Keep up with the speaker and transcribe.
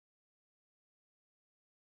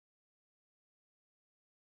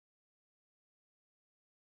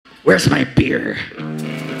Where's my beer?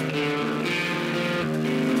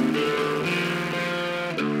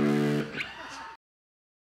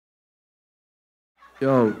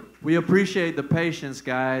 Yo, we appreciate the patience,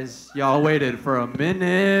 guys. Y'all waited for a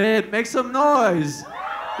minute. Make some noise.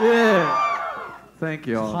 Yeah. Thank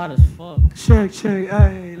y'all. It's hot as fuck. Check, check.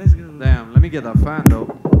 Hey, let's go. Damn, let me get that fan though.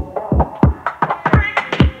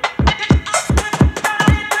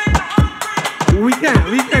 We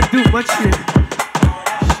can't do much here.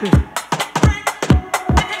 Shit.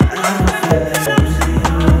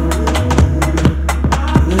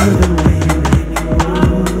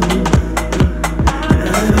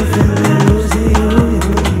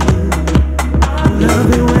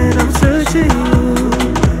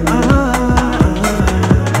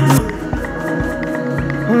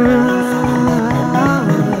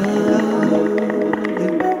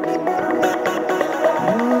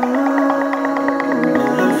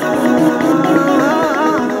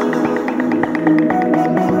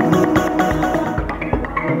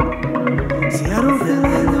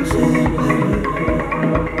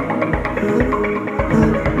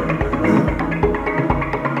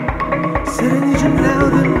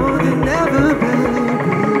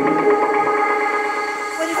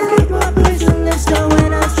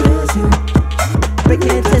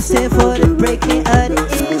 For the breaking of the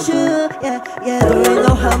issue, yeah, don't you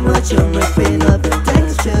know how much I'm ripping up the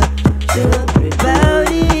texture. About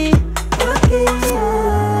it, okay,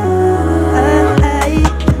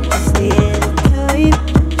 I stay in time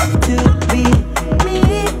to be me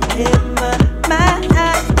in my mind,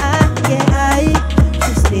 yeah, I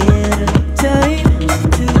stay in time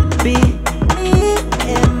to be me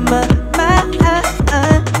in my mind.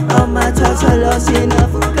 All my thoughts are lost and I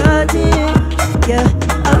forgot it, yeah.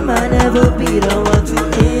 I might never be the one to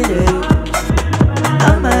end it.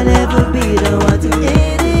 I might never be the one to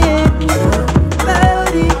end it.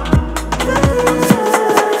 Body,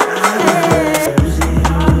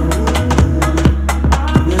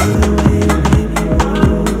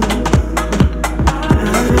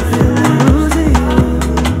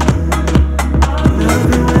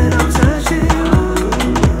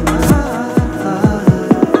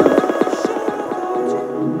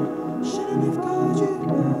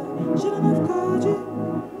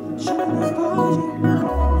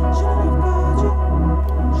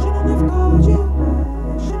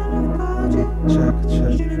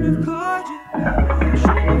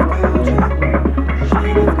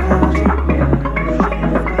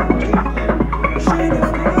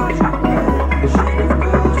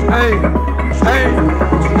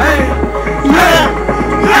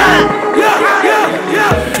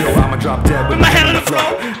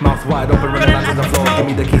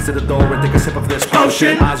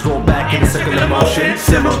 eyes roll back in a circular motion.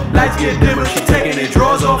 Simmer, lights get dimmer. She taking it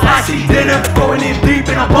drawers off. I see dinner. Going in deep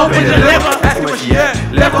and I'm bumping the liver. Ask me where she at.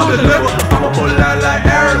 Left on the liver. I'ma pull out like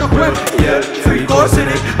Aaron Equipment. Yeah, 3-course in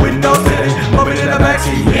it. Windows in it. Bumping in the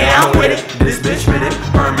backseat. Yeah, I'm with it. This bitch with it.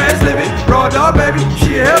 Hermes living. Raw dog baby.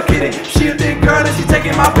 She a hell kitty. She a thick girl and she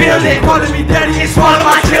taking my pill. They calling me daddy and swallowing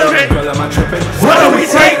my children. Girl, am I tripping? What are we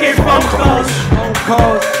taking from calls? Phone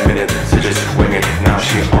calls. Minute to just wing it. Now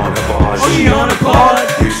she on the bars. Oh, she on the bars.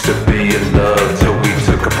 Used to be in love till we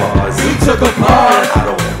took a pause. We took a pause. I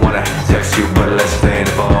don't wanna text you, but let's stay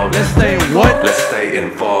involved. Let's stay what? Let's stay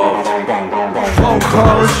involved. Phone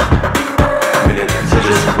calls. Minute to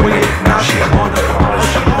just wing it. Now she on the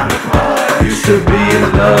pause. Used to be in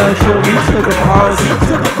love till we took a pause. We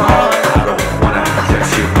took a pause. I don't wanna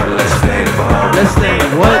text you, but let's stay involved. Let's stay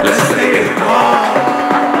what? Let's stay involved.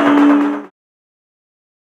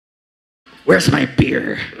 Where's my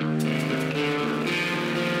beer?